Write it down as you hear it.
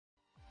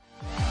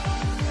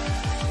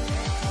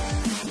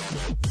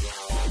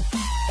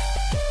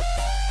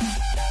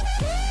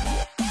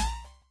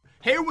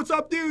what's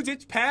up, dudes?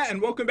 It's Pat,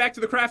 and welcome back to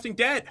The Crafting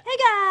Dead. Hey,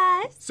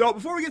 guys! So,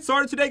 before we get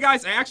started today,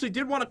 guys, I actually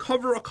did want to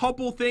cover a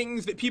couple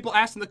things that people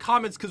asked in the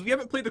comments, because we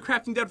haven't played The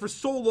Crafting Dead for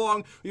so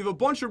long. We have a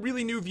bunch of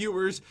really new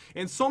viewers,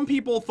 and some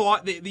people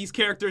thought that these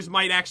characters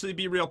might actually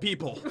be real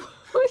people.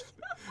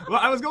 Well,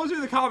 I was going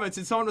through the comments,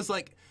 and someone was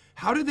like,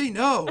 how do they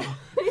know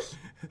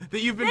that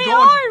you've been They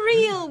going... are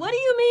real! What do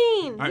you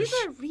mean? Right, These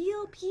are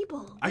real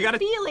people. I gotta...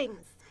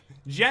 feelings.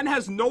 Jen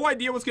has no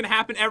idea what's going to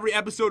happen every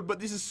episode, but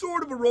this is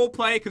sort of a role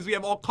play because we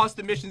have all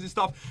custom missions and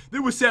stuff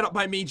that was set up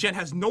by me. Jen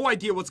has no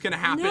idea what's going to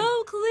happen.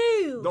 No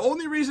clue. The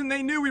only reason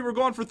they knew we were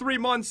gone for 3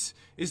 months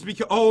is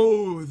because,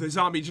 oh, the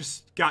zombie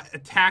just got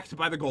attacked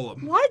by the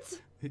golem. What?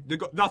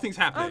 Nothing's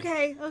happening.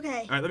 Okay. All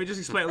right, let me just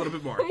explain a little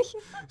bit more.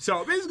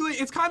 So basically,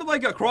 it's kind of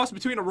like a cross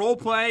between a role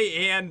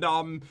play and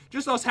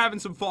just us having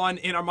some fun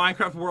in our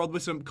Minecraft world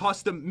with some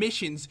custom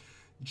missions.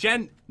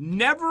 Jen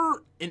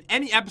never in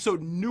any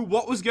episode knew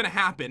what was going to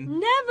happen.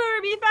 Never.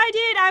 If I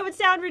did, I would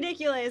sound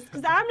ridiculous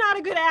because I'm not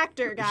a good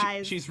actor,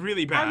 guys. She's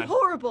really bad. I'm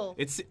horrible.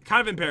 It's kind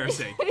of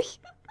embarrassing.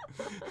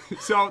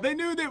 So they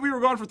knew that we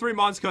were gone for 3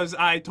 months because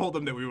I told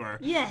them that we were.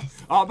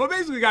 Yes. But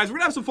basically, guys, we're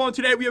going to have some fun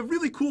today. We have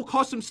really cool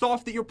custom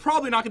stuff that you're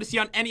probably not going to see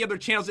on any other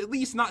channels, at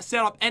least not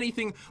set up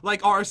anything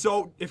like ours.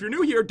 So if you're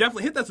new here,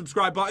 definitely hit that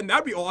subscribe button.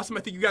 That'd be awesome.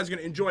 I think you guys are going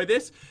to enjoy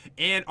this.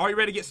 And are you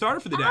ready to get started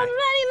for the day? I'm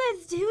ready.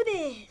 Let's do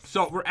this.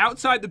 So we're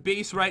outside the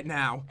base right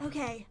now.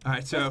 Okay. All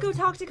right, so let's go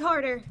talk to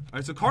Carter. All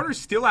right, so Carter's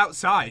still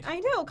outside. I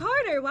know.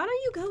 Carter, why don't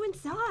you go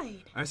inside?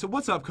 All right, so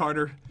what's up,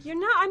 Carter? You're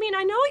not, I mean,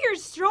 I know you're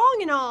strong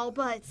and all,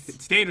 but...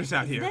 It's dangerous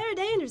out here. There are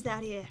dangers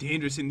out here.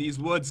 Dangerous in these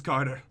woods,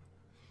 Carter.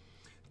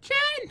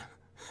 Jen!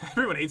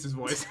 Everyone hates his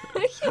voice.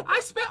 I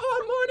spent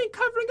all morning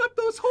covering up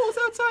those holes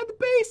outside the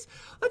base.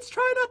 Let's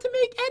try not to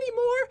make any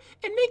more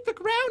and make the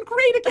ground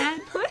great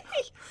again.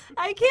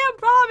 I can't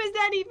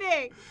promise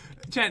anything.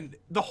 Jen,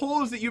 the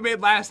holes that you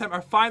made last time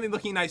are finally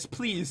looking nice,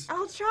 please.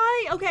 I'll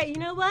try. Okay, you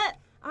know what?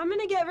 I'm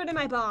gonna get rid of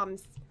my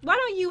bombs. Why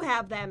don't you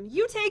have them?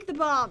 You take the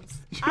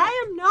bombs.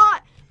 I am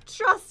not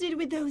trusted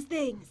with those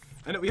things.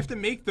 I know, we have to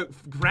make the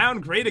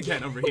ground great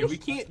again over here. We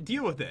can't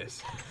deal with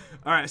this.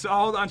 All right, so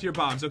I'll hold on to your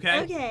bombs,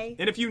 okay? Okay.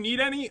 And if you need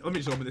any, let me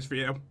just open this for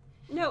you.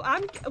 No,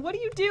 what are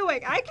you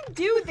doing? I can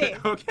do this.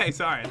 Okay,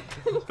 sorry.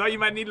 Thought you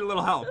might need a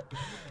little help.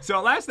 So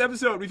last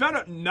episode, we found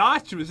out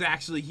Notch was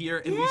actually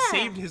here, and we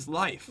saved his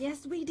life.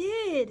 Yes, we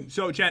did.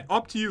 So, Jen,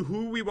 up to you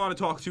who we want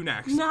to talk to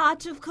next.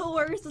 Notch, of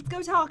course. Let's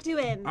go talk to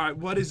him. All right,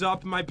 what is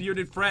up, my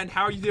bearded friend?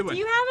 How are you doing? Do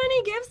you have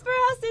any gifts for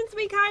us since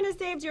we kind of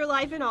saved your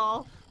life and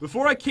all?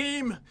 Before I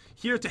came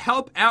here to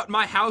help out,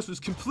 my house was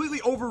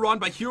completely overrun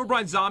by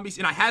Herobrine zombies,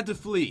 and I had to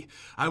flee.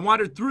 I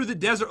wandered through the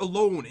desert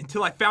alone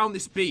until I found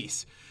this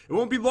base. It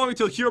won't be long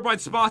until Herobrine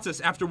spots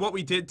us after what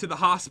we did to the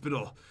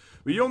hospital.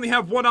 We only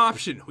have one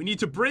option. We need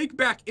to break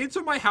back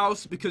into my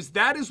house because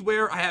that is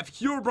where I have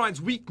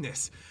Herobrine's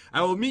weakness.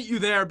 I will meet you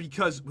there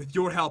because with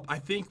your help, I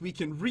think we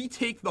can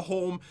retake the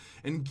home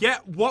and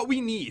get what we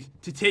need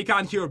to take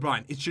on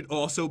Herobrine. It should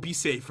also be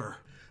safer.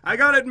 I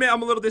gotta admit,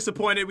 I'm a little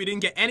disappointed we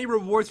didn't get any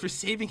rewards for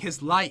saving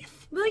his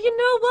life. Well, you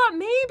know what?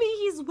 Maybe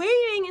he's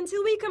waiting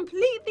until we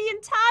complete the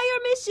entire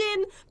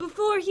mission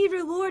before he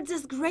rewards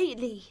us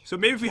greatly. So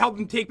maybe if we help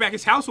him take back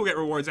his house, we'll get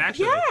rewards,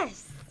 actually.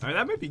 Yes! All right,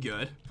 that might be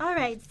good. All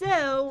right,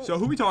 so... So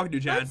who are we talking to,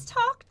 Jen? Let's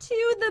talk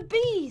to the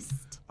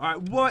beast. All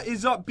right, what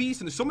is up, beast?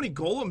 And there's so many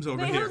golems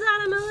over Wait, here. hold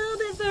on, I'm a little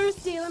bit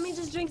thirsty. Let me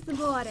just drink some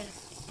water.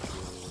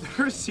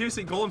 There's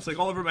seriously golems like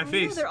all over my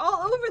face. Know, they're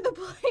all over the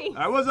place. All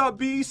right, what's up,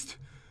 beast?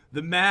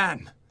 The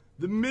man.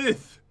 The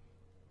myth.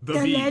 The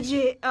beast.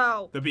 Legend.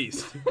 Oh. The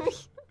beast.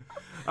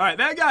 All right,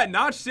 that guy,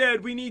 Notch,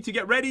 said we need to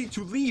get ready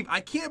to leave.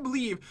 I can't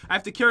believe I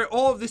have to carry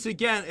all of this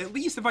again. At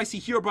least if I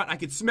see Herobrine, I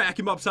could smack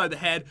him upside the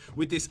head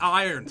with this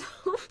iron.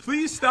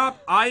 Please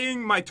stop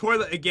eyeing my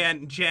toilet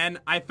again, Jen.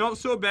 I felt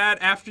so bad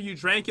after you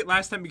drank it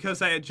last time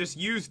because I had just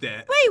used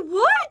it. Wait,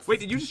 what? Wait,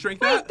 did you just drink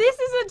that? Wait, this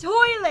is a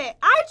toilet.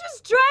 I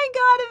just drank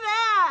out of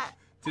that.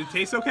 Did it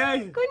taste okay?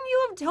 Couldn't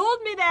you have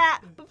told me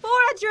that before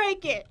I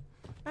drank it?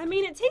 I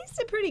mean, it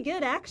tasted pretty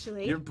good,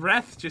 actually. Your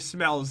breath just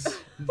smells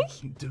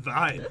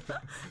divine.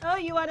 Oh,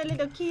 you want a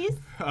little kiss?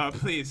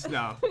 Please,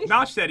 no.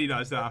 Notch said he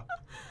does, though. All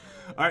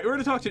right, we're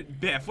going to talk to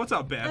Biff. What's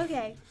up, Biff?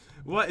 Okay.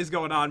 What is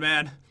going on,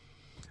 man?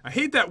 I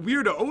hate that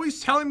weirdo always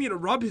telling me to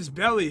rub his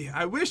belly.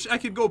 I wish I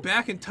could go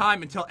back in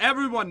time and tell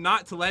everyone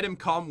not to let him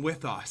come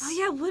with us. Oh,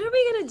 yeah, what are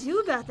we going to do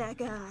about that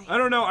guy? I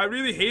don't know. I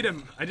really hate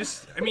him. I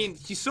mean,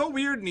 he's so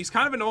weird and he's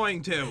kind of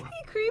annoying, too.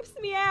 He creeps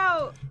me out.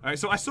 All right,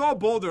 so I saw a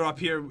boulder up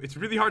here. It's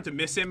really hard to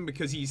miss him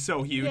because he's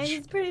so huge. Yeah,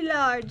 he's pretty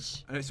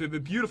large. All right, so we have a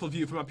beautiful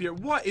view from up here.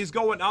 What is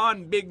going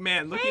on, big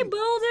man? Hey,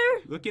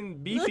 Boulder. Looking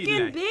beefy Looking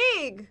today.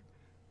 big.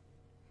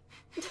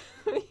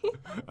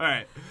 All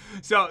right,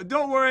 so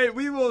don't worry,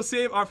 we will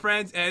save our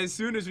friends as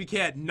soon as we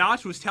can.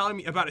 Notch was telling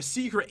me about a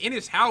secret in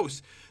his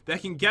house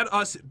that can get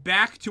us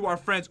back to our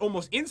friends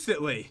almost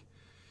instantly.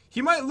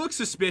 He might look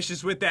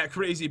suspicious with that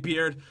crazy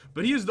beard,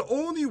 but he is the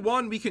only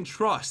one we can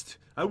trust.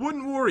 I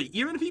wouldn't worry.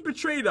 Even if he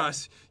betrayed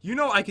us, you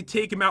know I could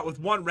take him out with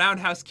one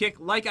roundhouse kick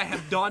like I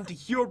have done to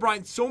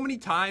Herobrine so many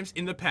times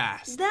in the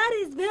past. That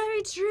is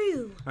very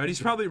true. Alright,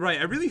 he's probably right.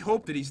 I really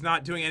hope that he's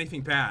not doing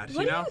anything bad,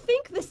 What you know? do you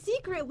think the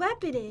secret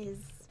weapon is?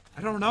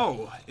 I don't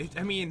know.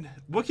 I mean,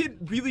 what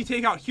could really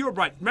take out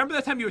Herobrine? Remember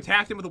that time you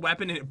attacked him with a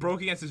weapon and it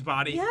broke against his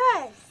body?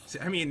 Yes.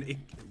 I mean,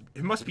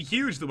 it must be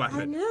huge, the weapon.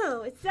 I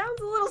know. It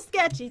sounds a little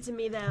sketchy to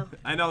me, though.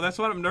 I know, that's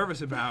what I'm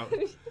nervous about.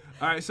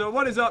 Alright, so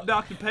what is up,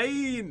 Dr.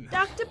 Payne?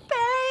 Dr.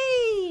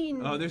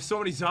 Payne! Oh, there's so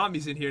many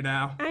zombies in here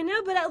now. I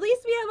know, but at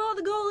least we have all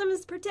the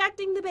golems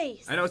protecting the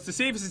base. I know, it's the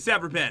safest it's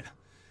ever been.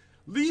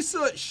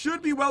 Lisa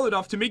should be well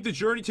enough to make the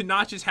journey to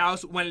Notch's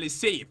house when it is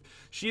safe.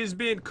 She has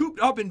been cooped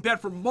up in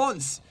bed for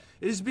months.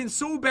 It has been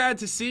so bad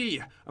to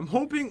see. I'm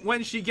hoping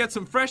when she gets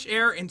some fresh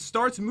air and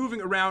starts moving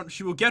around,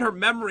 she will get her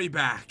memory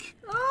back.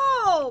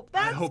 Oh,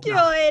 that's hope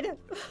good.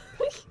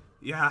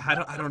 Yeah,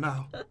 I don't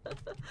know.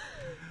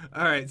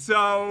 Alright,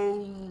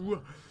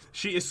 so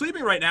she is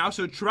sleeping right now,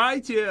 so try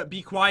to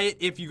be quiet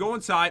if you go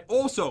inside.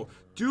 Also,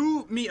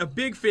 do me a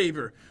big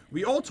favor.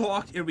 We all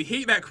talked and we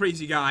hate that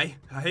crazy guy.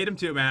 I hate him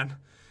too, man.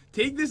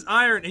 Take this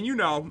iron and, you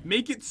know,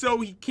 make it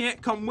so he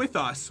can't come with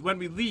us when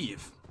we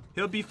leave.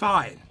 He'll be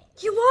fine.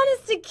 You want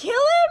us to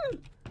kill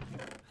him?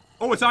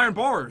 Oh, it's iron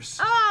bars.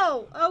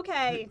 Oh,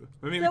 okay.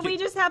 I mean, So we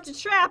just have to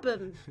trap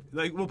him.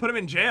 like, we'll put him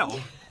in jail.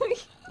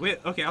 Wait,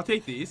 okay, I'll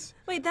take these.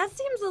 Wait, that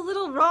seems a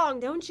little wrong,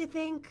 don't you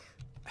think?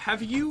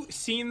 Have you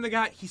seen the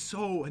guy? He's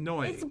so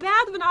annoying. It's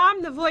bad when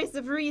I'm the voice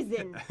of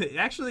reason.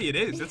 Actually, it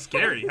is. It's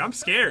scary. I'm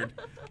scared.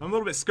 I'm a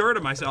little bit scared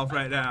of myself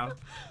right now.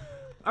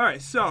 All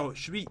right, so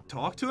should we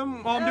talk to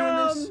him while I'm doing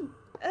this?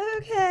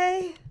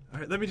 Okay. All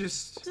right, let me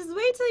just... Just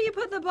wait till you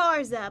put the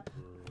bars up.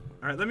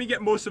 All right, let me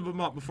get most of them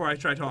up before I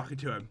try talking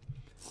to him.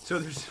 So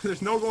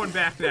there's no going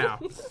back now.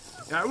 All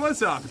right,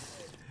 what's up?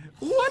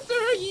 What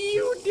are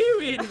you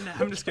doing?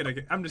 I'm just gonna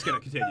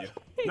continue.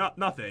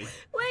 Nothing.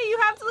 Wait, you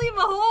have to leave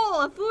a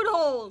hole, a food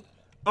hole.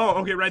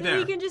 Oh, okay, right So there.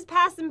 you can just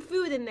pass some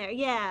food in there,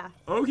 yeah.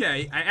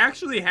 Okay, I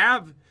actually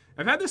have...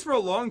 I've had this for a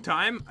long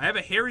time. I have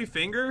a hairy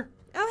finger.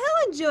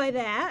 Oh, he'll enjoy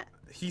that.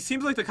 He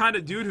seems like the kind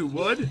of dude who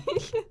would.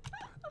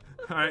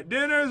 All right,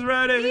 dinner's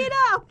ready. Eat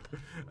up.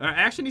 I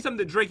actually need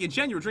something to drink. And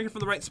Jen, you were drinking from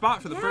the right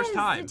spot for the first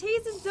time. It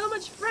tasted so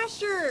much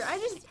fresher. I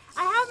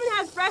haven't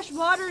had fresh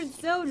water in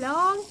so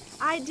long.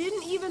 I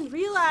didn't even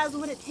realize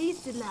what it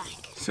tasted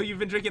like. So you've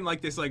been drinking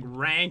like this like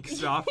rank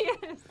stuff.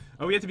 Yes.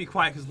 Oh, we have to be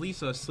quiet because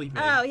Lisa is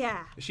sleeping. Oh,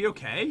 yeah. Is she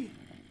okay?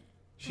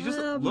 She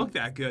doesn't look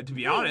that good, to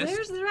be honest.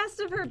 Where's the rest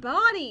of her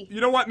body? You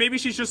know what? Maybe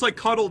she's just like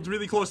cuddled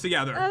really close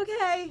together.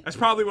 Okay. That's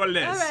probably what it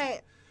is. All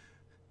right.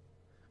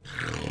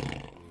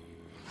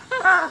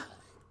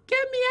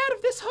 Get me out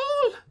of this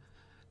hole!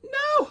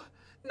 No!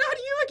 Not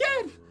you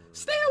again!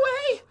 Stay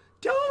away!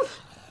 Don't!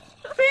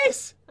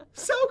 Face!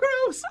 So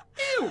gross!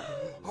 Ew!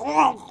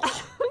 Don't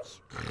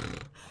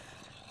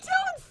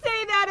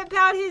say that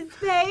about his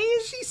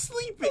face. She's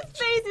sleeping! His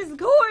face is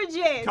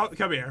gorgeous.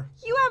 Come here.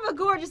 You have a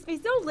gorgeous face.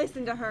 Don't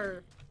listen to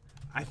her.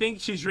 I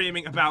think she's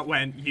dreaming about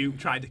when you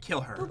tried to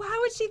kill her. But why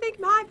would she think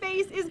my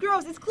face is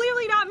gross? It's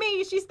clearly not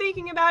me she's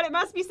thinking about. It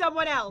must be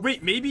someone else.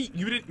 Wait, maybe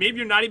you didn't. Maybe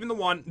you're not even the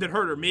one that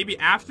hurt her. Maybe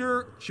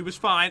after she was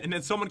fine, and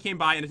then someone came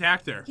by and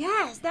attacked her.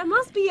 Yes, that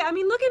must be. I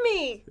mean, look at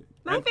me.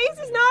 My face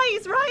is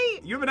nice, right?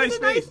 You have a nice It's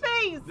face.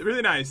 nice face.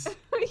 Really nice.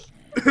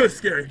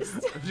 Scary.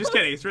 I'm just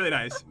kidding. It's really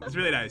nice. It's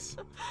really nice.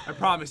 I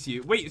promise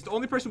you. Wait, it's the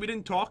only person we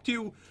didn't talk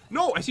to.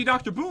 No, I see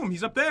Dr. Boom.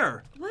 He's up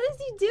there. What is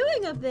he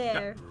doing up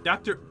there?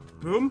 Dr.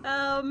 Boom?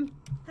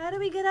 How do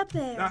we get up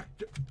there?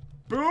 Dr.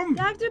 Boom?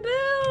 Dr.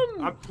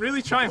 Boom! I'm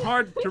really trying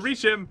hard to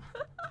reach him.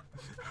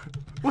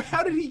 Well,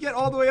 how did he get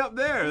all the way up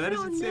there? That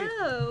is insane.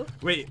 No.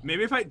 Wait,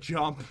 maybe if I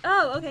jump.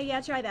 Oh, okay,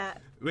 yeah, try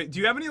that. Wait, do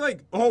you have any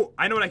like... Oh,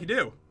 I know what I can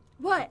do.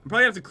 What? I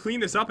probably have to clean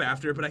this up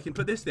after, but I can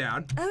put this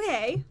down.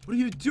 Okay. What are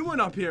you doing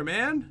up here,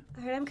 man?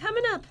 All right, I'm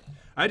coming up.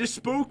 I just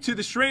spoke to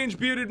the strange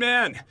bearded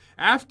man.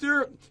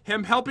 After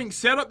him helping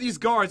set up these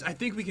guards, I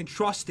think we can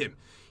trust him.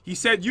 He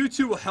said you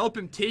two will help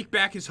him take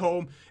back his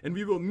home, and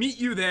we will meet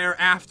you there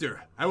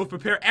after. I will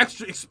prepare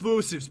extra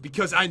explosives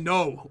because I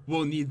know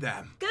we'll need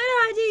them. Good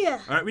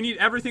idea. All right, we need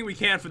everything we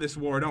can for this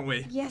war, don't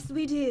we? Yes,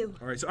 we do.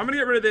 All right, so I'm going to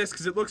get rid of this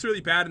because it looks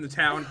really bad in the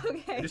town.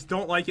 Okay. I just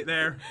don't like it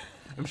there.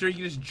 I'm sure you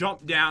can just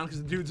jump down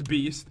because the dude's a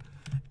beast.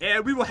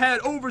 And we will head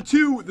over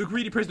to the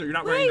greedy prisoner. You're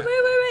not wearing that.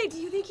 Wait. Do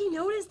you think he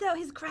noticed that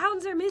his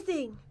crowns are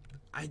missing?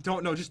 I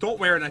don't know. Just don't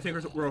wear it and I think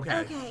we're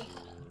okay. Okay.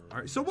 All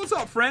right, so what's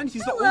up, friend?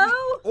 He's Hello?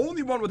 the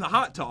only one with a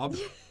hot tub.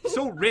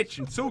 So rich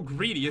and so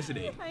greedy, isn't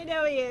he? I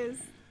know he is.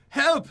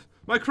 Help!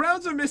 My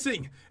crowns are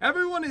missing.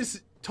 Everyone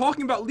is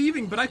talking about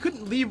leaving, but I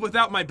couldn't leave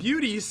without my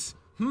beauties.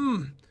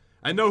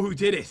 I know who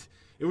did it.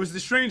 It was the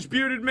strange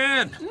bearded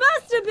man.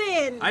 Must have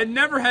been. I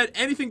never had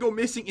anything go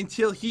missing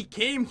until he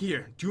came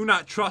here. Do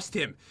not trust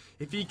him.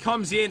 If he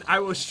comes in, I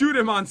will shoot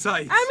him on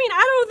sight. I mean,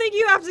 I don't think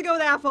you have to go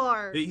that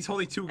far. He's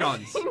holding 2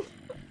 guns.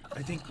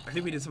 I think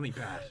we did something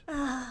bad.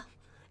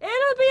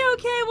 It'll be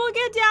okay. We'll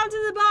get down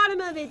to the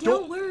bottom of it.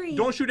 Don't worry.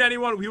 Don't shoot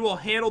anyone. We will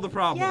handle the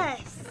problem.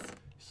 Yes.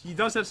 He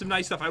does have some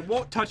nice stuff. I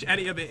won't touch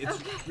any of it.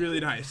 It's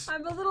really nice.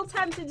 I'm a little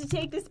tempted to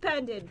take this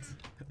pendant.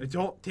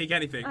 Don't take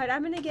anything. All right,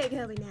 I'm gonna get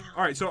going now.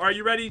 All right, so are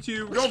you ready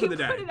to go for the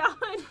day? Put it on.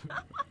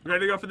 You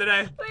ready to go for the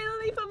day? Wait, let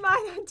me put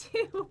mine on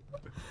too.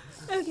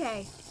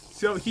 Okay.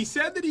 So he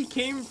said that he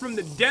came from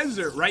the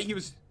desert, right? He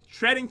was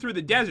treading through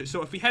the desert.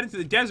 So if we head into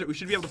the desert, we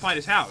should be able to find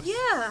his house.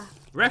 Yeah.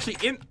 We're actually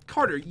in...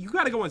 Carter, you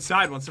gotta go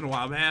inside once in a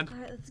while, man. All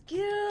right, let's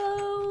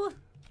go.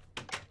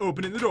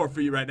 Opening the door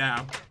for you right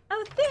now.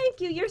 Oh,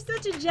 thank you. You're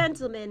such a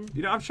gentleman.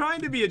 You know, I'm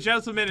trying to be a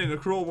gentleman in a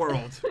cruel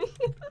world.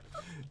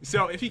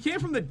 So if he came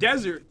from the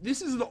desert,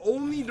 this is the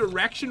only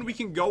direction we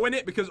can go in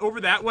it because over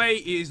that way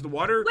is the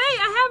water. Wait,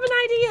 I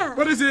have an idea.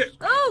 What is it?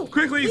 Oh,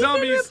 quickly, we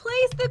zombies. can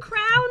replace the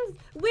crowns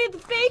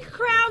with fake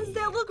crowns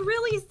that look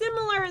really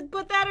similar,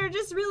 but that are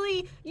just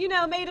really, you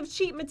know, made of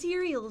cheap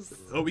materials.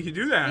 Oh, we can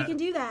do that. We can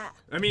do that.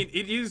 I mean,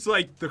 it is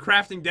like the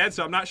crafting dead,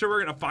 so I'm not sure we're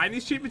gonna find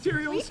these cheap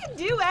materials. We can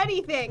do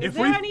anything. Is If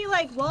there we- any,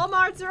 like,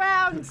 Walmarts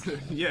around?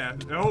 Yeah,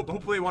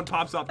 hopefully one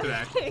pops up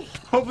today. Okay.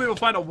 Hopefully we'll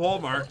find a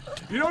Walmart.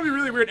 You know what would be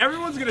really weird?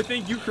 Everyone's gonna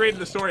think you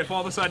created the story if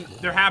all of a sudden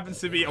there happens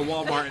to be a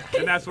Walmart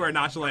and that's where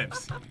Notch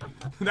lives.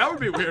 That would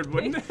be weird,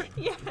 wouldn't it?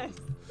 Yes.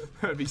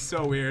 That'd be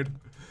so weird.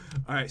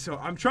 Alright, so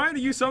I'm trying to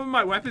use some of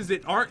my weapons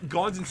that aren't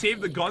guns and save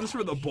the guns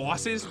for the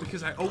bosses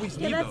because I always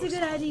need Yeah, that's those. a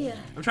good idea.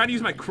 I'm trying to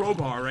use my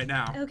crowbar right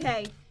now.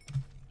 Okay.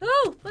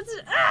 Oh, what's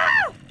it?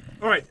 Ah!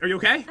 Alright, are you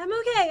okay? I'm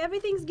okay.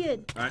 Everything's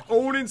good. Alright,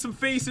 owning some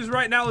faces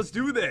right now. Let's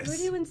do We're this.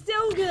 doing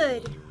so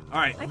good.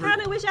 Alright, I kind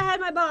of wish I had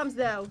my bombs,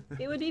 though.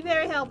 It would be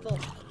very helpful.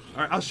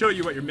 Alright, I'll show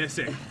you what you're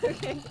missing.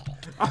 Okay.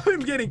 I'm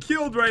getting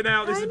killed right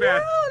now. This I is know,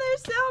 bad.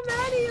 there's so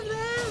many of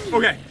them.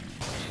 Okay.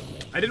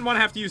 I didn't want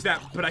to have to use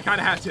that, but I kind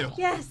of had to.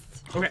 Yes.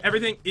 Okay,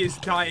 everything is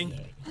dying.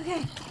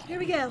 Okay, here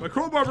we go. My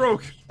crowbar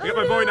broke. I got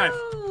my Bowie knife.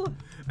 No.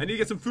 I need to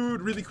get some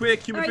food really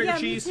quick. Human finger yeah,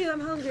 cheese. me too. I'm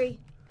hungry.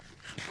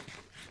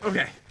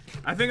 Okay.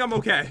 I think I'm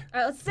okay. All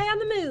right, let's stay on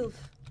the move.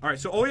 All right,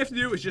 so all we have to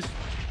do is just,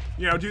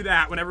 you know, do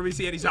that whenever we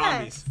see any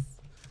zombies.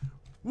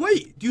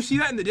 Wait, do you see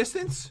that in the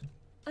distance?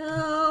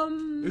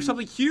 There's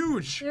something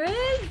huge. There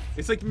is?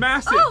 It's like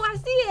massive. Oh, I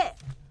see it.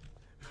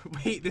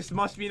 Wait, this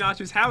must be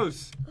Notch's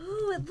house.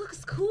 Oh, it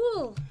looks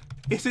cool.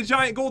 It's a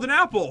giant golden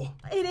apple.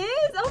 It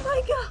is? Oh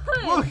my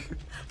god. Look.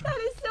 That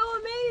is so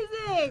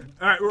amazing.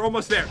 All right, we're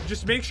almost there.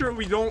 Just make sure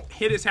we don't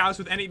hit his house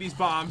with any of these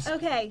bombs.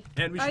 Okay.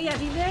 And we Oh should- yeah,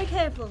 be very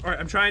careful. All right,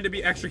 I'm trying to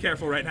be extra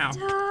careful right now.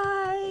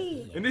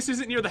 Die. And this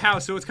isn't near the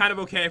house, so it's kind of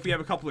okay if we have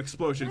a couple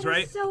explosions, That is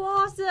right? so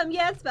awesome.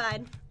 Yeah, it's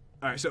fine.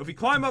 All right, so if we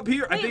climb up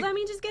here, I Wait, think... let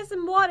me just get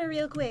some water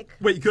real quick.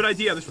 Wait, good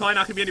idea. There's probably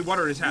not going to be any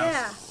water in his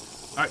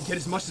house. Yeah. All right, get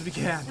as much as we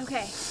can.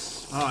 Okay.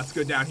 Oh, it's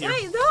good down here.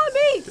 Wait,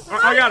 zombie! All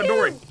right, I got him. On Don't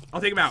worry. you! I'll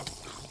take him out.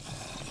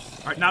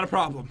 All right, not a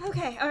problem.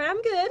 Okay, all right,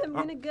 I'm good. I'm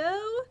gonna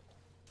go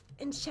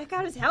and check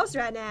out his house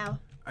right now.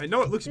 I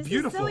know it looks This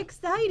beautiful. is so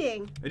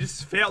exciting. I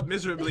just failed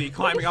miserably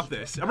climbing up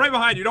this. I'm right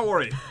behind you. Don't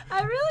worry.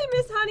 I really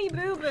miss Honey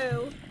Boo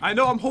Boo. I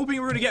know. I'm hoping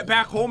we're going to get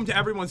back home to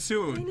everyone I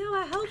soon. know,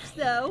 I hope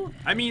so.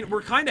 I mean,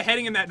 we're kind of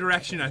heading in that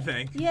direction, I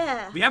think.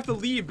 Yeah. We have to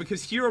leave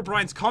because Hero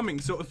Brian's coming,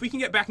 so if we can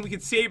get back and we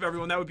can save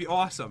everyone, that would be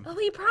awesome. Oh,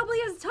 he probably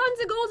has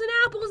tons of golden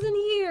apples in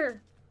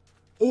here.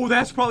 Oh,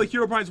 that's probably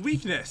Hero Brian's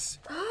weakness.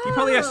 He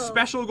probably has Oh.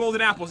 special golden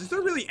apples. Is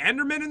there really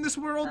Endermen in this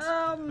world?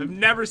 I've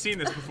never seen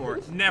this before.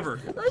 Never.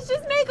 Let's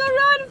just make a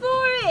run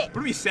for it. What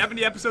are we,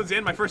 70 episodes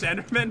in? My first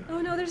Enderman? Oh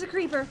no, there's a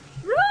creeper.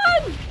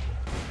 Run!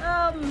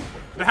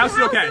 The house is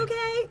okay.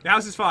 okay? The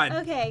house is fine.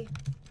 Okay.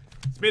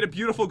 It's made of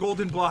beautiful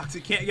golden blocks.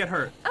 It can't get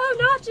hurt. Oh,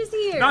 Notch is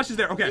here. Notch is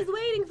there. Okay. He's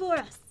waiting for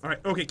us. All right.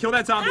 Okay. Kill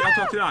that zombie. I'll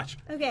talk to Notch.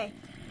 Okay.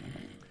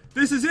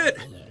 This is it.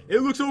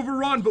 It looks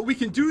overrun, but we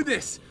can do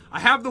this. I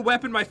have the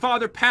weapon my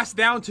father passed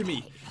down to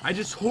me. I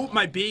just hope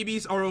my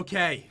babies are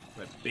okay.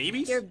 What,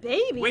 babies? Your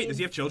babies? Wait, does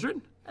he have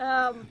children?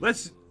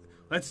 Let's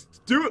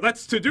do it.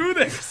 Let's do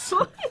this.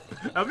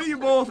 I'll meet you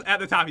both at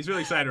the top. He's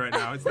really excited right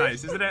now. It's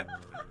nice, isn't it?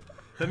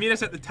 They'll meet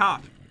us at the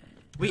top.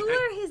 Wait, Who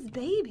are his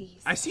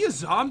babies? I see a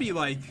zombie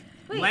like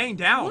Wait, laying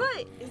down.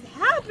 What is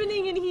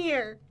happening in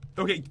here?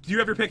 Okay, do you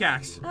have your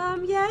pickaxe?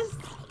 Yes.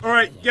 All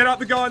right, get out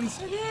the guns.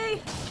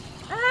 Okay.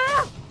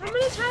 Ah! I'm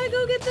gonna try to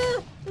go get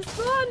the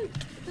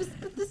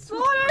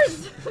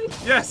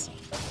spawners. Yes.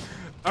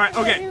 All right,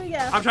 okay. Here we go.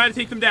 I'm trying to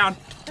take them down.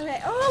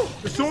 Okay. Oh,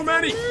 There's so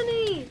many.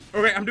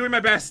 Okay, I'm doing my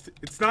best.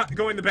 It's not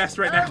going the best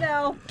right now.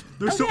 Oh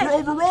no. We're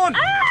overrun.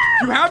 Ah!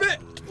 Do you have it?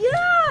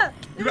 Yeah.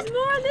 You There's got-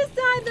 more on this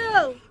side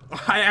though.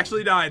 I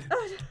actually died.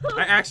 Oh, no.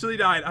 I actually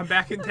died. I'm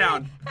back in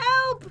town.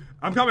 Help!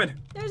 I'm coming.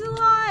 There's a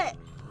lot.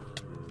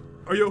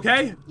 Are you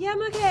okay? Yeah,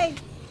 I'm okay.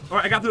 All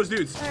right, I got those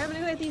dudes. All right, I'm gonna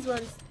go get these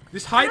ones.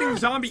 This hiding Ah,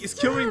 zombie is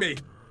killing me.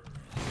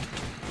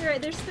 All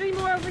right, there's 3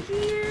 more over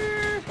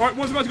here. All right,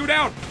 one's about to go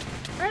down.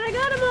 All right, I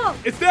got them all.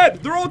 It's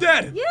dead. They're all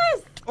dead.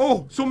 Yes.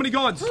 Oh, so many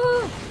guns.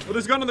 Oh, Oh,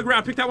 there's a gun on the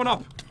ground. Pick that one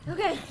up.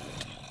 okay.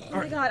 Oh my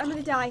right. God, I'm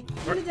gonna die.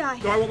 I'm gonna die.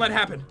 No, I won't let it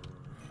happen.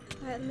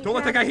 All right, let me Don't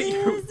let that grab guy hit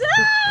you. this.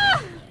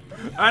 Ah!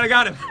 All right, I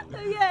got him.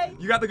 Okay.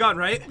 You got the gun,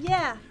 right?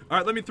 Yeah. All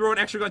right, let me throw an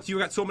extra gun to you.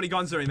 I got so many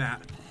guns during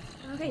that.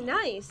 Okay,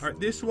 nice. All right,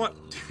 this one.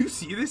 Do you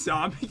see this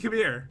zombie? Come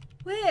here.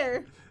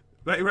 Where?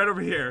 Right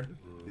over here.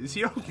 Is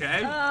he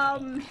okay?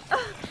 Um.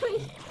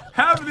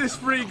 Have this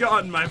free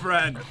gun, my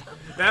friend.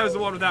 That was the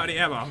one without any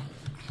ammo.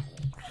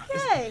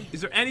 Okay.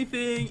 Is there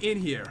anything in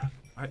here?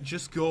 All right,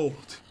 just gold.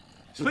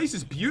 This place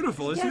is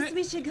beautiful, isn't Yes, it?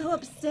 we should go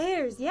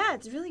upstairs. Yeah,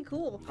 it's really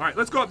cool. All right,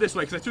 let's go up this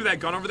way because I threw that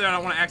gun over there and I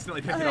don't want to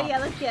accidentally pick it up. Yeah,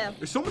 let's go.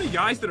 There's so many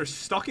guys that are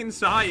stuck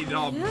inside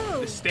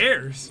the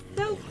stairs.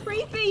 So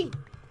creepy.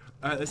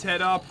 All right, let's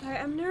head up. All right,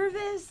 I'm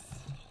nervous.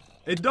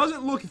 It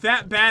doesn't look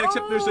that bad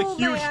except there's a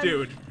huge man.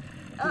 dude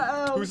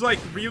Uh-oh. who's like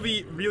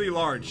really, really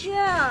large.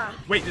 Yeah.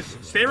 Wait,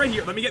 just stay right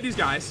here. Let me get these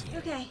guys.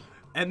 Okay.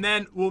 And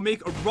then we'll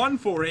make a run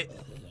for it.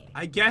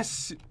 I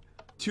guess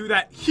to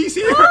that. He's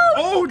here.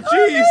 Oh,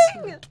 coming!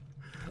 jeez.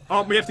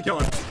 Oh, we have to kill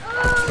him.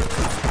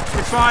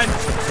 It's fine.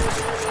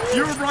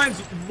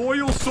 Herobrine's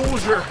loyal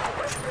soldier.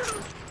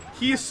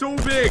 He is so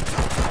big.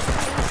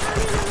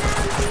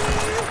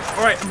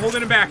 All right, I'm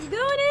holding him back. He's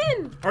going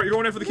in. All right, you're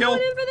going in for the kill?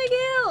 Going in for the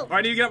kill. All right,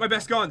 I need to get out my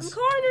best guns. I'm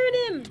cornering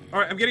him. All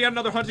right, I'm getting out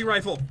another hunting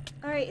rifle.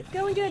 All right, it's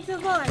going good so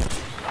far.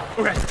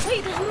 Okay.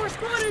 Wait, there's more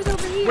spawners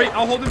over here. Wait,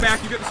 I'll hold him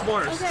back. You get the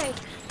spawners. Okay.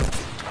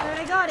 All right,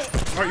 I got it.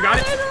 All right, you got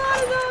it? There's a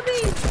lot of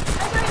zombies.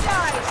 I might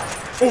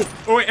die.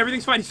 Oh, wait,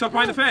 everything's fine. He's stuck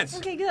behind the fence.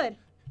 Okay, good.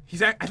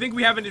 I think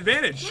we have an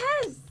advantage.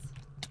 Yes.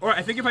 All right,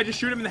 I think if I just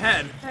shoot him in the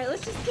head, All right,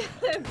 let's just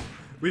kill him.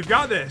 we've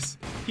got this.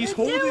 He's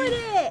We're holding. doing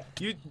it.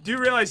 You do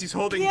realize he's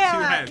holding two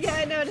Yeah, heads? yeah,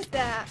 I noticed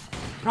that.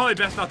 Probably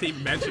best not to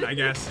even mention, I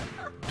guess.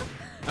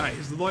 All right,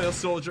 his loyal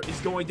soldier is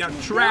going down,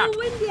 trapped.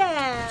 Going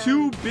down.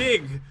 Too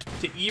big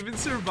to even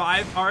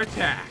survive our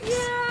attacks.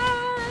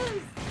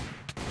 Yes.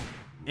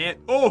 And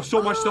oh,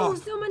 so much Oh,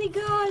 stuff. so many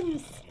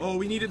guns. Oh,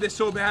 we needed this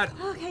so bad.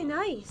 Okay,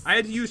 nice. I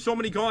had to use so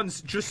many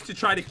guns just to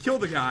try to kill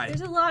the guy.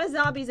 There's a lot of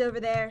zombies over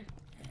there.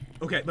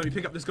 Okay, let me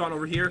pick up this gun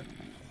over here.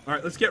 All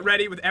right, let's get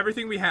ready with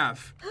everything we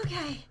have.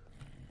 Okay.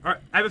 All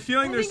right, I have a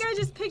feeling I there's. think I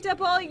just picked up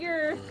all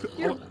your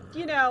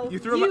you know, You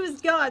threw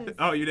used guns.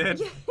 Oh, you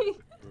did?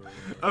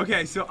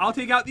 Okay, so I'll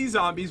take out these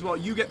zombies while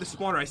you get the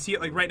spawner. I see it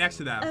like right next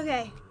to them.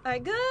 Okay. All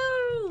right,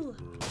 go.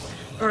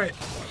 All right.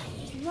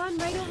 Run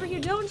right over here.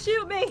 Don't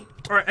shoot me.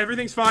 All right,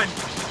 everything's fine.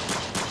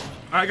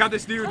 All right, I got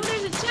this dude. Oh,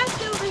 there's a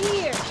chest over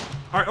here.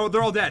 All right, oh,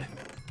 they're all dead.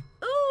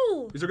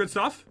 Ooh. Is there good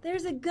stuff?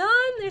 There's a gun,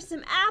 there's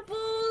some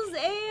apples,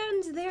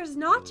 and there's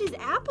NOTCHS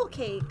apple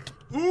cake.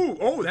 Ooh,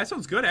 oh, that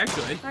sounds good,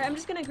 actually. All right, I'm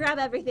just gonna grab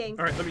everything.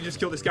 All right, let me just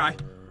kill this guy.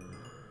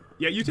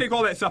 Yeah, you take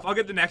all that stuff. I'll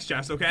get the next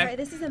chest, okay? All right,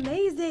 this is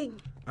amazing.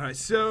 All right,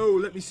 so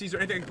let me see. Is there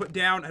anything I can put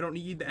down? I don't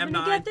need the M9. I'm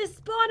gonna get this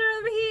spawner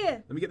over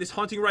here. Let me get this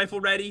hunting rifle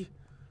ready.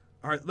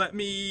 All right, let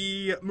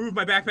me move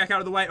my backpack out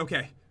of the way.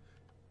 Okay.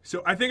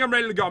 So I think I'm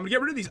ready to go. I'm gonna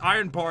get rid of these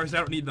iron bars. I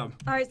don't need them.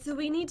 All right, so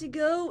we need to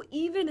go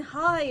even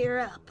higher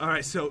up. All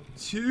right, so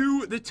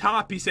to the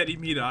top, he said he'd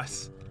meet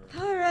us.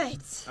 All right.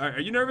 All right, are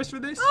you nervous for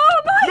this?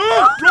 Oh my No,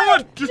 God!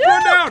 run! Just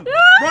run down! No!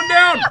 Run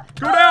down!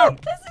 Go down!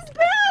 This is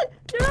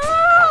bad!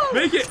 No!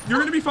 Make it! You're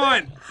gonna be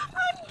fine.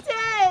 I'm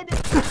dead!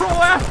 They're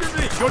all after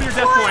me. Go to your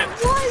death What point.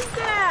 was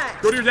that?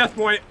 Go to your death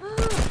point. Oh,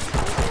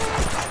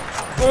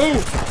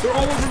 Oh, they're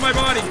all over my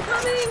body.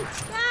 okay. Coming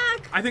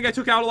back. I think I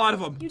took out a lot of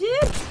them. You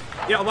did?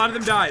 Yeah, a lot of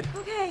them died.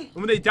 Okay. And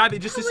when they die, they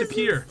just That was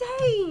disappear.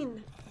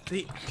 insane.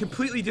 They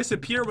completely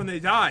disappear when they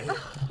die.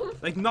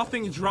 Like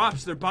nothing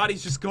drops, their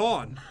body's just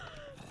gone.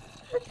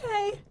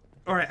 Okay.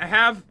 All right, I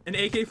have an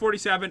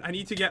AK-47. I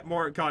need to get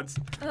more guns.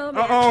 Oh,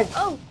 man.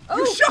 Uh-oh. Oh,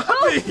 You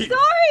shot me.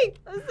 Sorry.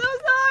 I'm so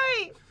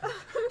sorry.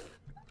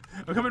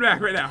 I'm coming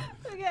back right now.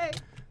 Okay.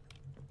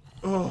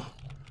 Oh,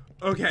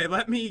 okay,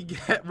 let me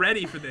get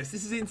ready for this.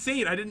 This is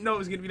insane. I didn't know it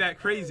was gonna be that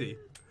crazy.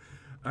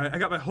 All right, I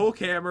got my whole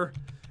hammer.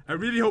 I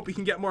really hope we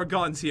can get more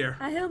guns here.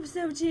 I hope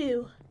so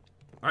too.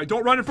 All right,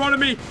 don't run in front of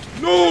me.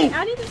 No!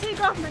 I need to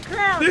take off my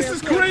crown. This real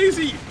is quick.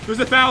 crazy. There's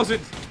 1,000.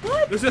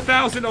 What? There's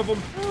 1,000 of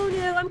them. Oh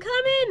no, I'm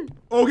coming.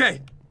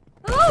 Okay.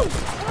 Oh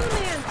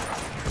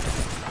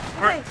man.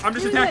 All right, I'm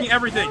just attacking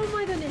everything. Oh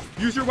my goodness.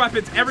 Use your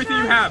weapons, everything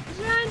you have.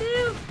 I'm trying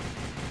to.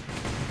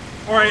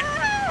 All right,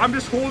 I'm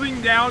just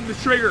holding down the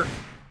trigger.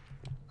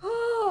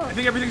 Oh. I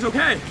think everything's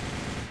okay.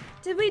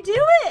 Did we do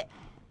it?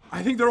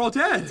 I think they're all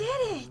dead. Did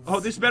it? Oh,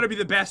 this better be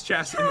the best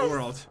chest in the Yes.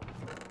 world.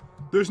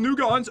 There's new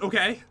guns,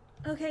 okay.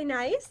 Okay,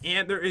 nice.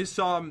 And there is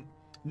some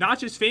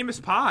NOTCHS famous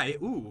pie.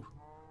 Ooh.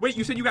 Wait,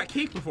 you said you got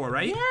cake before,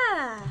 right?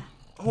 Yeah.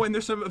 Oh, and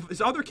there's some of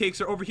his other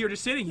cakes are over here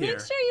just sitting here.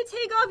 Make sure you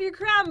take off your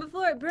crown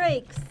before it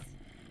breaks.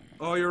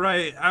 Oh, you're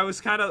right. I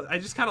just kind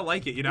of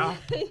like it, you know?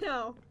 I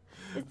know.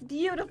 It's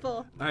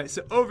beautiful. All right,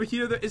 so over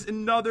here there is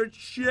another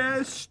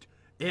chest.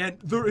 And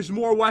there is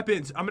more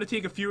weapons. I'm going to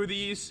take a few of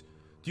these.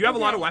 Do you have a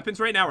lot of Okay. weapons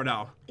right now or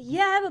no?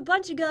 Yeah, I have a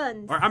bunch of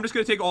guns. All right, I'm just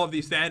going to take all of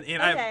these then.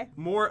 And I Okay. have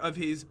more of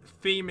his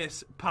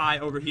famous pie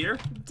over here.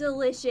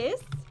 Delicious.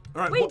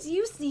 All right, Wait, well- do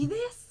you see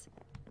this?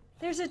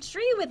 There's a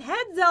tree with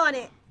heads on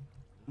it.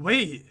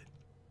 Wait,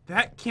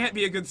 that can't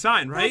be a good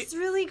sign, right? That's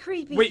really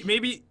creepy. Wait,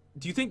 maybe,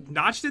 do you think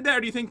Notch did that,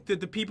 or do you think that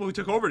the people who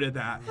took over did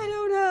that? I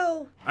don't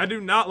know. I do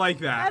not like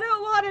that. I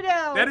don't want to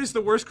know. That is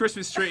the worst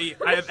Christmas tree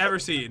I have ever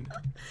seen.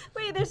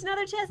 Wait, there's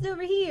another chest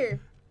over here.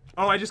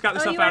 Oh, I just got the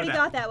Oh, stuff you out of already that.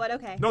 got that one.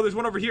 Okay. No, there's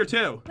one over here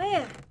too.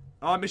 Where?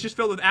 It's just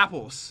filled with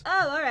apples.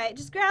 Oh, all right.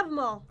 Just grab them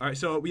all. All right,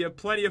 so we have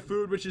plenty of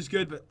food, which is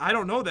good, but I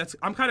don't know.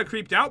 I'm kind of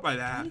creeped out by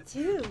that. Me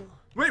too.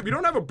 Wait, we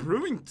don't have a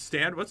brewing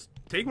stand. Let's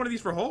take one of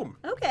these for home.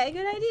 Okay,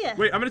 good idea.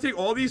 Wait, I'm gonna take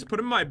all these, put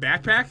them in my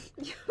backpack.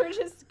 You're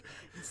just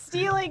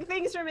stealing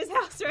things from his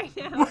house right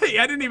now. Wait,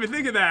 I didn't even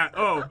think of that.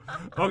 Oh,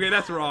 okay,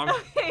 that's wrong.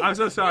 Okay, I'm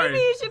so sorry. Maybe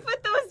you should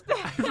put those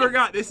back. I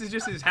forgot. This is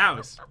just his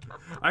house.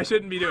 I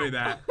shouldn't be doing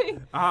that.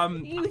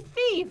 You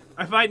thief.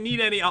 If I need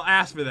any, I'll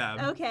ask for them.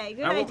 Okay,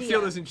 good I won't idea.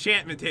 steal those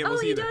enchantment tables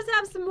Oh, he either. does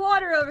have some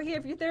water over here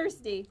if you're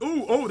thirsty.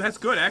 Ooh, oh, that's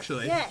good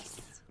actually. Yes.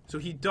 So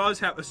he does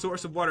have a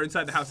source of water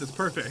inside the house. That's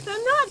perfect. So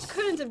Notch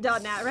couldn't have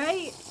done that,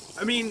 right?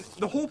 I mean,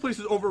 the whole place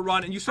was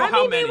overrun, and you saw I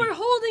how mean, many. they were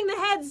holding the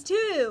heads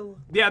too.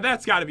 Yeah,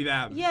 that's got to be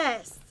them.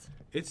 Yes.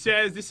 It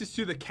says this is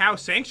to the cow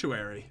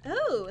sanctuary.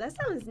 Oh, that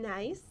sounds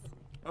nice.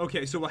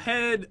 Okay, so we'll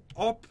head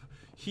up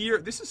here.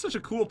 This is such a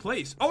cool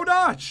place. Oh,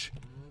 Notch!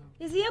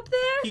 Is he up there?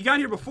 He got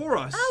here before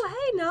us. Oh,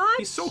 hey, Notch.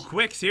 He's so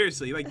quick,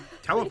 seriously. Like,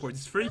 teleports.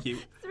 It's freaky.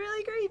 It's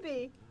really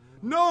creepy.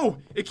 No,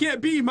 it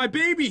can't be. My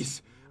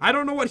babies. I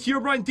don't know what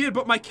Herobrine did,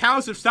 but my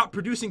cows have stopped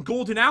producing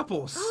golden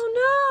apples.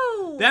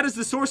 Oh, no. That is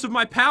the source of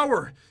my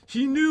power.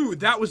 He knew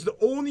that was the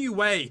only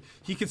way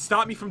he could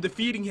stop me from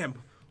defeating him.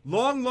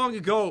 Long, long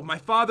ago, my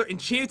father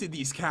enchanted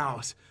these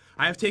cows.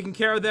 I have taken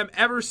care of them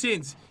ever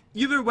since.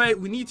 Either way,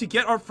 we need to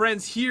get our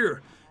friends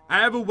here. I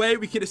have a way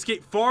we can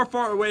escape far,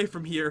 far away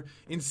from here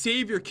and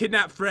save your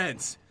kidnapped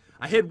friends.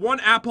 I hid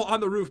one apple on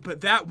the roof, but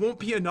that won't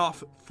be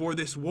enough for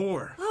this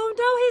war. Oh,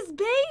 no, his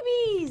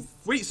babies.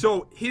 Wait,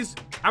 so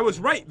I was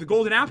right, the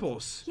golden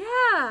apples.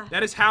 Yeah.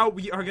 That is how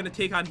we are going to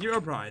take on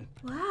Herobrine.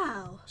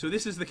 Wow. So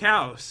this is the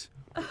cows.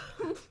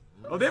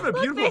 Oh, they have a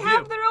beautiful Look, they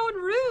have view. their own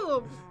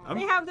room.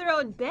 They have their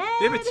own bed.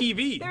 They have a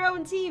TV. Their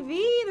own TV,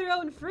 their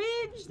own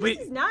fridge. Wait,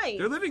 This is nice.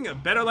 They're living a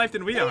better life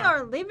than we They are.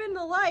 are living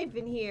the life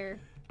in here.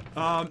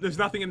 There's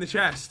nothing in the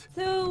chest.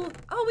 So,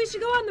 we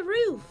should go on the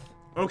roof.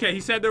 Okay, he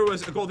said there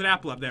was a golden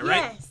apple up there,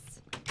 right? Yes.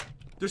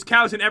 There's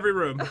cows in every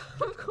room.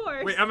 Of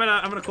course. Wait, I'm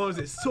gonna close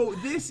this. So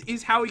this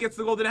is how he gets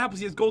the golden apples.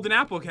 He has golden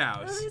apple Oh,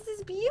 cows. this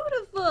is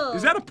beautiful.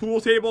 Is that a pool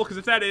table? Because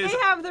if that is, They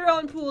have their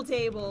own pool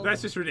table.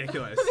 that's just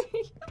ridiculous.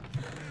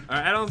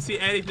 Alright, I don't see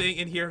anything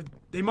in here.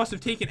 They must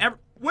have taken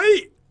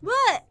Wait!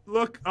 What?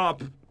 Look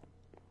up.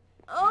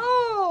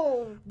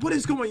 Oh. What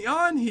is going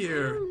on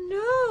here?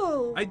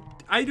 Oh, no.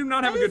 I do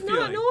not have That a is good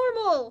not feeling.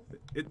 normal.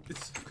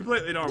 It's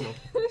completely normal.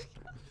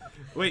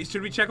 Wait,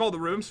 should we check all the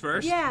rooms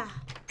first? Yeah.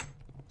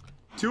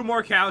 2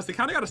 more cows. They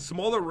kind of got a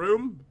smaller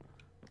room.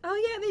 Oh,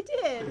 yeah,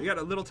 they They did. got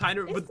a little tiny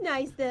room. It's But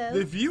nice, though.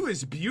 the view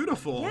is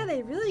beautiful. Yeah,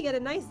 they really get a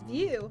nice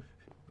view.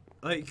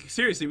 Like,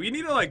 seriously, we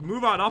need to, like,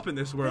 move on up in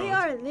this world. They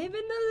are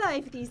living the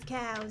life, these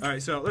cows. All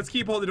right, so let's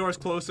keep all the doors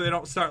closed so they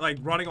don't start, like,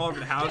 running all over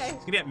the house. Okay. It's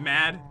gonna get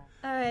mad.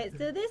 All right,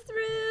 so this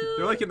room.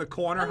 They're, like, in the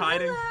corner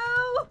hiding.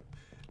 Hello.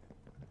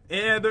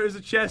 And there's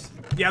a chest.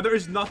 Yeah, there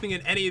is nothing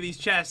in any of these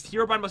chests.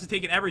 Herobrine must have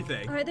taken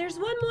everything. All right, there's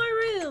one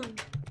more room.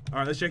 All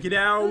right, let's check it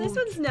out. Oh, this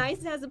one's nice.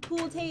 It has a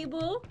pool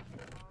table.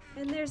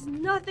 And there's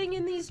nothing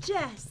in these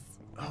chests.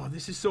 Oh,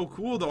 this is so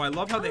cool, though. I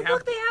love how Oh, they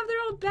look, they have their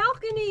own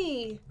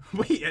balcony.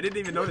 Wait, I didn't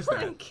even notice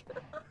that. Look.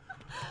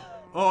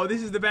 Oh,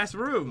 this is the best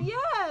room.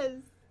 Yes.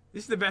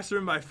 This is the best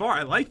room by far.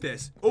 I like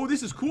this. Oh,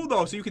 this is cool,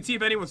 though, so you can see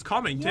if anyone's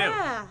coming, too.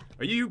 Yeah.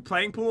 Are you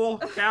playing pool,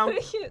 cow?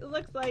 It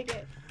looks like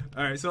it.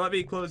 All right, so let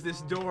me close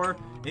this door.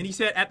 And he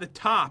said at the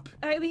top.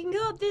 All right, we can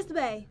go up this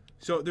way.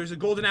 So there's a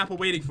golden apple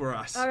waiting for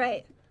us. All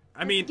right.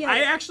 I mean, get I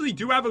it. actually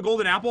do have a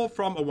golden apple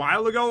from a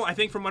while ago. I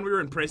think from when we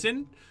were in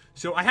prison.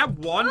 So I have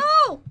one.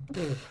 Oh!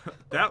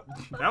 That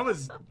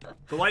was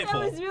delightful.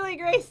 That was really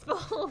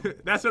graceful.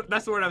 That's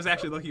the word I was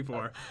actually looking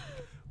for.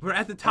 We're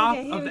at the top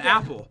Okay, here of we the go.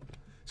 apple.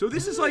 So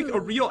this is like a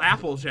real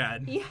apple,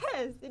 Chad.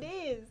 Yes, it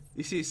is.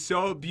 This is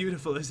so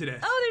beautiful, isn't it?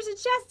 Oh, there's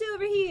a chest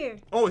over here.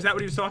 Oh, is that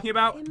what he was talking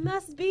about? It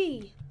must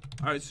be.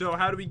 All right, so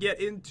how do we get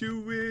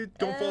into it?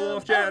 Don't fall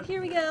off, Chad. Oh,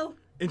 here we go.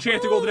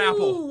 Enchant the golden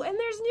apple. Ooh, and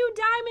there's new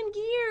diamond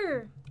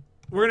gear.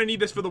 We're gonna need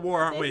this for the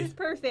war, aren't This we? is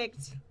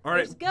perfect. All right.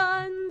 There's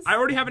guns. I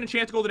already have an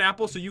enchanted golden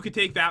apple, so you could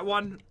take that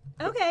one.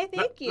 Okay,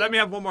 thank you. Let me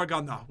have one more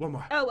gun, though. One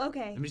more. Oh,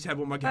 okay. Let me just have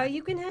one more Oh, gun.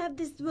 you can have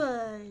this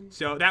one.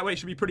 So that way it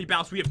should be pretty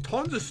balanced. We have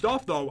tons of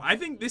stuff, though. I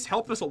think this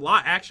helped us a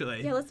lot,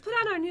 actually. Yeah, let's put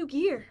on our new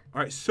gear.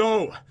 All right,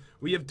 so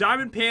we have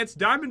diamond pants,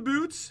 diamond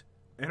boots,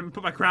 and I'm gonna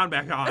put my crown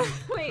back on.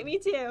 Wait, me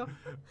too.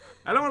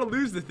 I don't want to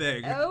lose the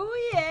thing.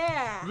 Oh,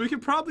 yeah. We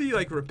could probably,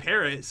 like,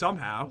 repair it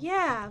somehow.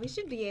 Yeah, we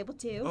should be able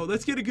to. Oh,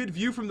 let's get a good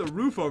view from the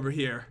roof over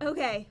here.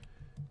 Okay.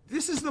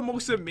 This is the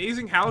most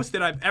amazing house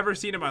that I've ever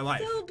seen in my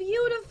life. So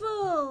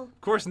beautiful.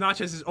 Of course, Notch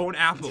has his own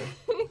apple.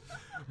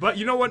 But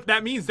you know what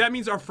that means? That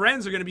means our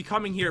friends are going to be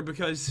coming here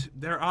because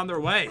they're on their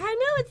way. I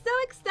know, it's so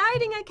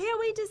exciting. I can't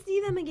wait to see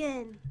them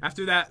again.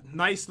 After that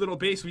nice little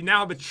base, we now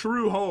have a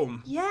true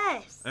home.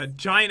 Yes. A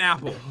giant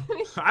apple.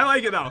 I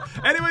like it, though.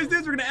 Anyways,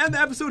 dudes, we're going to end the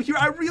episode here.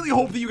 I really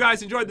hope that you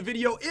guys enjoyed the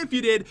video. If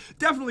you did,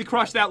 definitely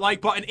crush that like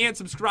button and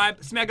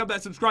subscribe. Smack up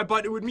that subscribe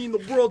button. It would mean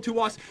the world to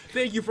us.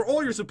 Thank you for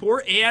all your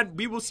support, and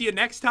we will see you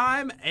next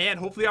time, and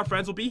hopefully our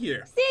friends will be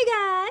here. See you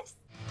guys.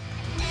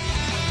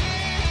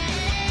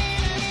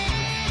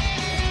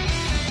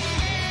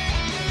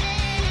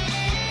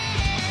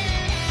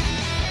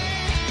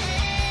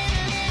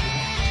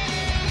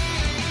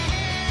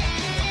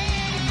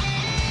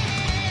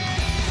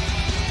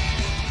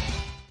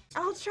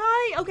 I'll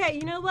try. Okay,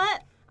 you know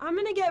what? I'm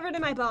gonna get rid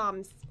of my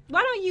bombs.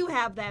 Why don't you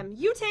have them?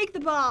 You take the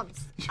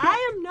bombs.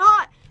 I am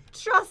not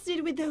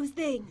trusted with those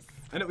things.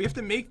 I know, we have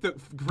to make the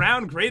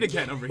ground great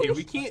again over here.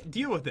 We can't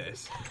deal with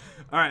this.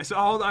 All right, so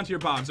I'll hold on to your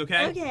bombs,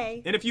 okay?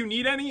 Okay. And if you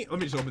need any, let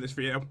me just open this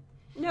for you.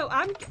 No,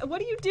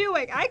 what are you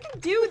doing? I can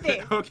do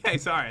this. Okay,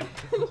 sorry.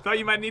 Thought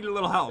you might need a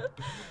little help.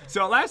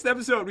 So last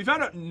episode, we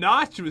found out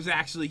NOTCHS was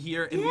actually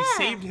here, and we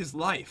saved his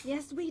life.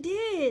 Yes, we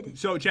did.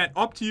 So, Jen,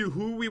 up to you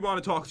who we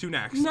want to talk to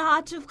next.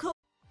 Not, of course.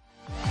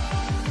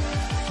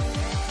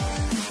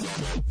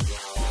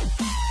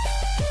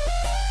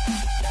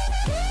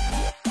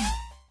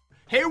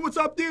 Hey, what's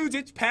up, dudes?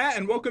 It's Pat,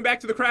 and welcome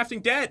back to The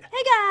Crafting Dead.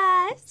 Hey,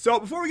 guys. So,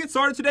 before we get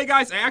started today,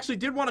 guys, I actually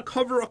did want to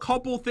cover a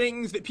couple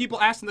things that people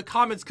asked in the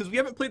comments, because we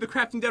haven't played The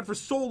Crafting Dead for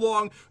so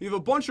long. We have a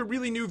bunch of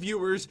really new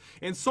viewers,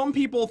 and some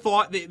people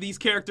thought that these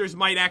characters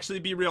might actually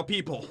be real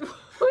people.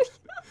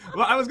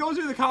 Well, I was going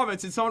through the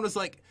comments, and someone was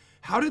like,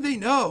 how do they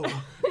know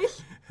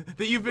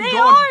that you've been They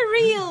gone? are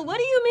real. What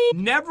do you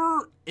mean?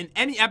 Never in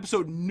any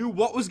episode knew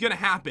what was going to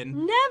happen.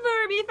 Never.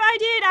 If I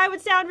did, I would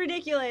sound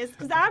ridiculous,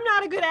 because I'm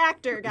not a good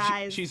actor,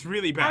 guys. She's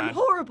really bad. I'm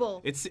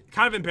horrible. It's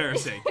kind of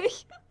embarrassing.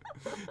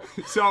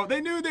 So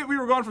they knew that we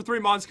were gone for 3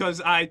 months because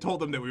I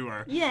told them that we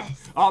were.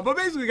 Yes. But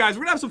basically, guys, we're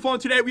going to have some fun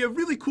today. We have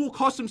really cool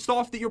custom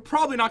stuff that you're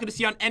probably not going to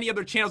see on any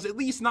other channels, at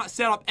least not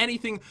set up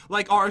anything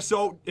like ours.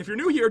 So if you're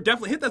new here,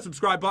 definitely hit that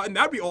subscribe button.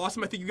 That would be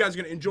awesome. I think you guys are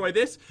going to enjoy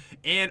this.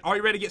 And are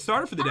you ready to get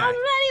started for the day? I'm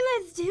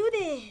ready. Let's do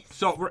this.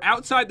 So we're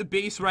outside the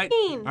base right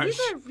now. These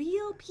are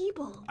real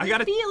people. I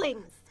gotta-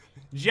 feelings.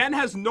 Jen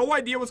has no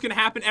idea what's going to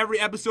happen every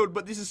episode,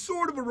 but this is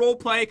sort of a role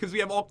play because we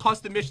have all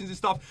custom missions and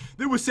stuff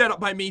that was set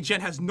up by me.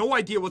 Jen has no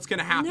idea what's going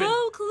to happen.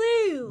 No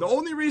clue. The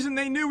only reason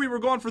they knew we were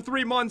gone for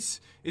 3 months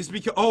is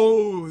because,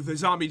 oh, the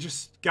zombie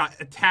just got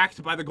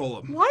attacked by the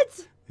golem. What?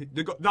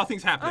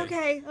 Nothing's happening.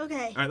 Okay. All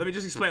right, let me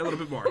just explain a little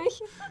bit more.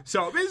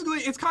 So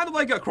basically, it's kind of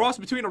like a cross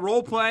between a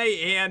role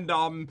play and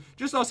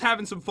just us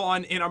having some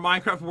fun in our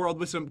Minecraft world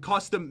with some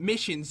custom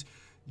missions.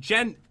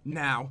 Jen,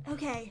 now.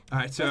 Okay. All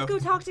right, so let's go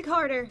talk to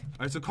Carter. All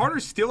right, so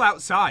Carter's still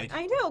outside.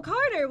 I know,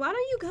 Carter. Why don't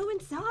you go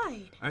inside?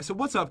 All right, so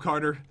what's up,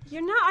 Carter?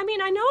 You're not. I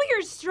mean, I know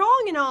you're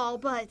strong and all,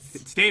 but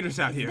It's dangerous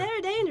out here. there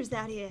are dangers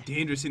out here.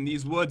 Dangerous in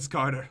these woods,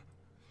 Carter.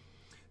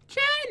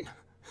 Jen!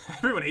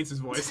 Everyone hates his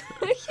voice.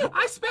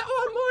 I spent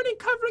all morning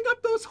covering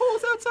up those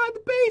holes outside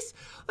the base.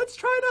 Let's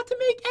try not to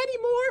make any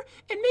more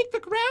and make the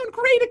ground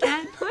great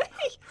again.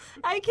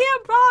 I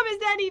can't promise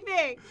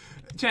anything.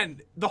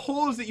 Jen, the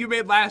holes that you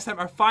made last time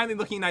are finally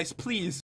looking nice. Please,